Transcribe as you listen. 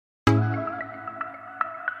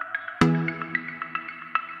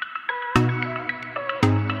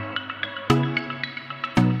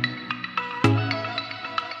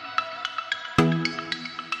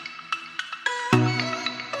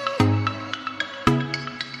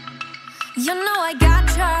You know I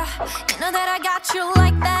gotcha, you know that I got you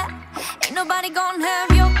like that. Ain't nobody gonna have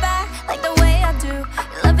your back like the way I do.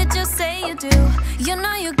 You love it, just say you do. You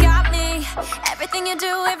know you got me. Everything you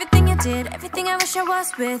do, everything you did, everything I wish I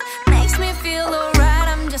was with makes me feel alright,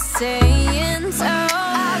 I'm just saying so.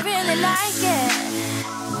 I really like it.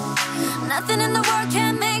 Nothing in the world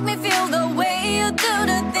can make me feel the way you do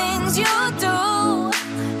the things you do.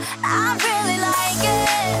 I really like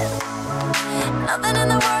it. Nothing in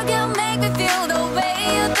the world can make me feel the way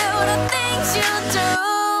you do the things you do.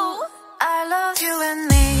 I love you and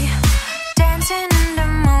me, dancing in the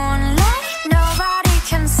moonlight, nobody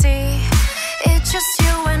can see. It's just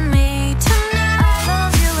you and me tonight. I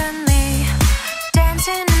love you and me,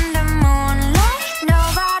 dancing in the moonlight,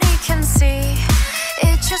 nobody can see.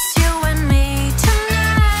 It's just you and me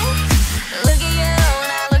tonight. Look at you,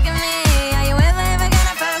 now look at me. Are you ever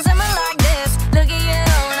gonna find someone like this? Look at you,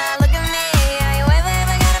 now look at me. Are you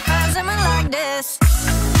ever gonna find someone like this?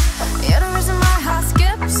 You're the reason my heart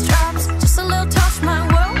skips, drops. Just a little touch, my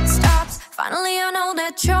world stops. Finally I know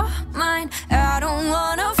that you're mine. I don't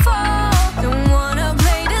wanna fall, don't wanna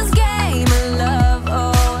play this game of love.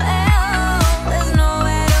 Oh, there's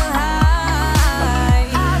nowhere to hide.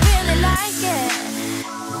 I really like it.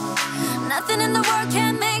 Nothing in the world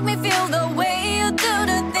can make me feel the way you do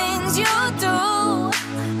the things you do.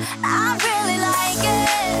 I really like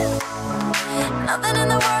it. Nothing in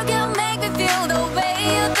the world can make me feel the way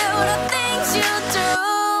you do the things you do.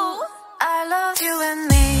 I love you and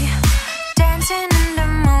me, dancing in the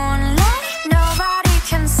moonlight, nobody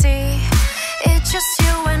can see. It's just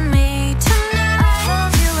you and me tonight. I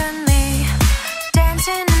love you and me,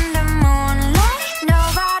 dancing in the moonlight,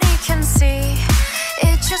 nobody can see.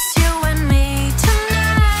 It's just you and me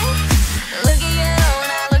tonight. Look at you,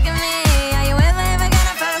 now look at me. Are you ever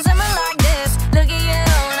gonna find someone like this? Look at you,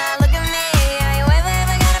 now look at me. Are you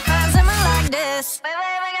ever gonna find someone like this?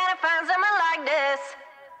 Ever gonna find someone like this?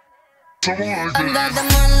 Under the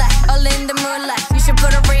moonlight, all in the moonlight. You should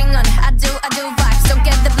put a ring on it. I do vibes. Don't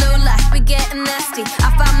get the blue light. We getting nasty.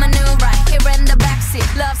 I found my new ride here in the backseat.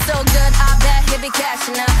 Love so good, I bet he'll be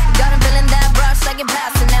cashing out. Got him feeling that rush like you're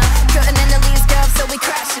passing out. Couldn't in the leaves, girl, so we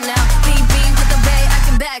crashing out. BB with the bay, I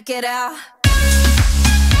can back it out.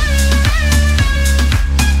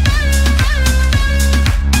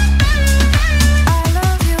 I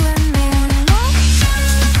love you and me.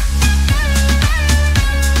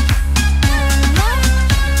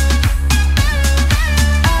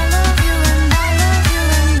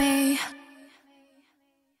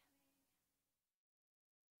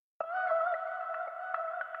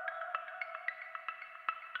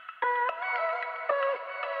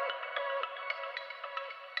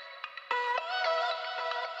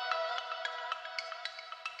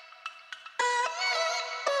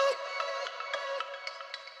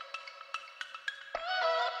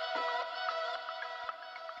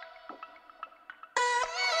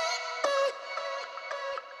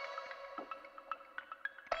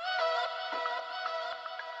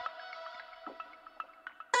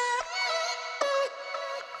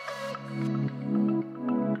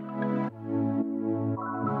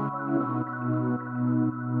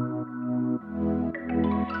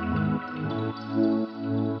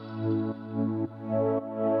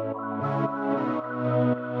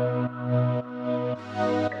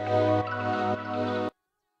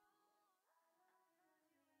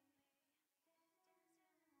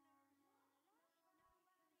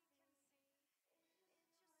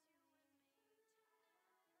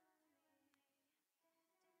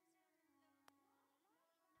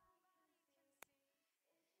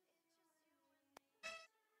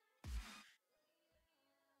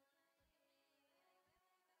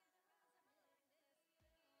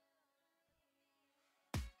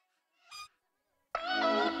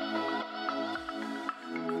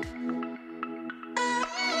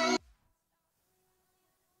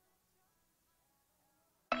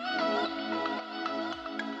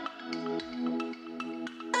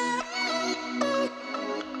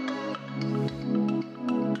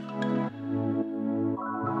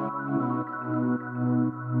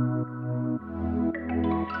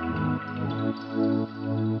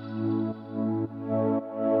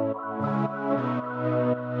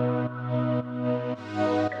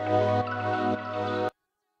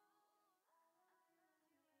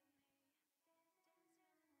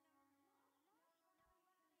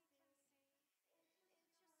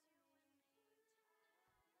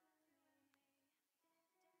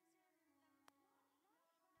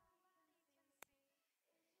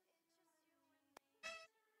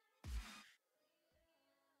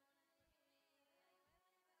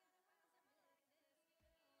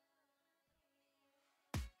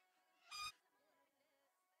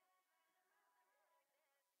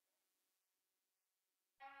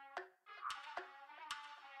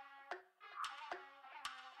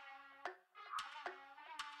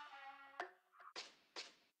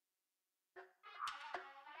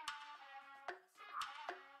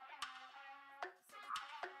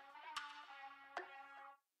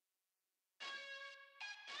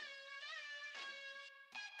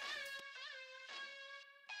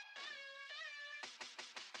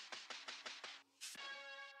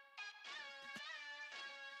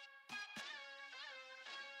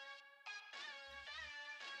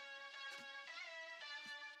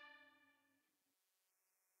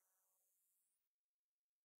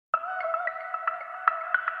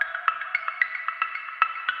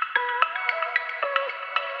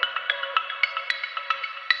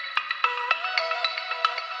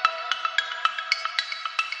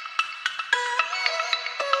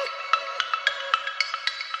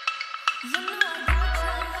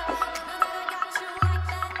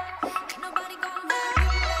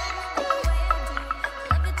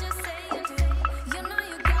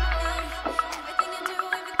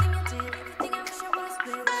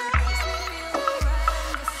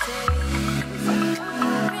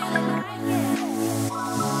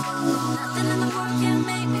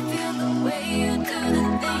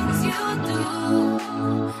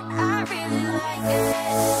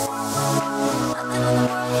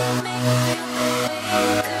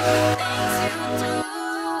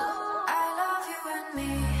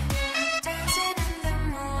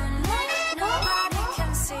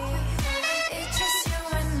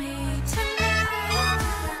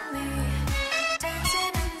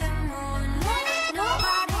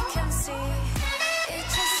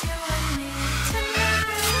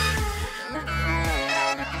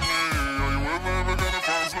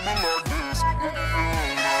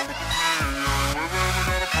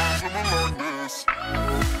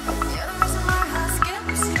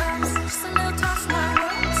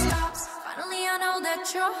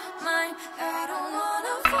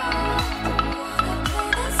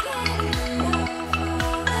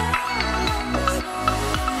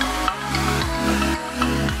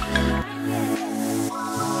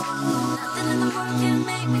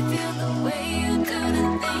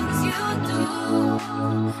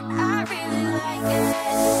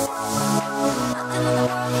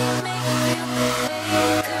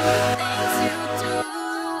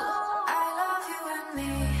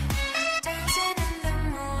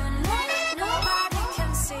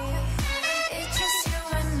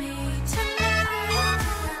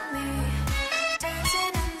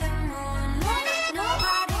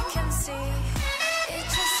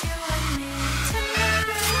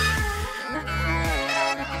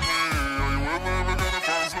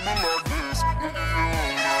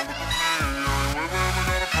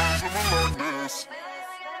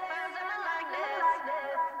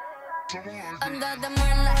 Under the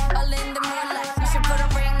moonlight, all in the moonlight.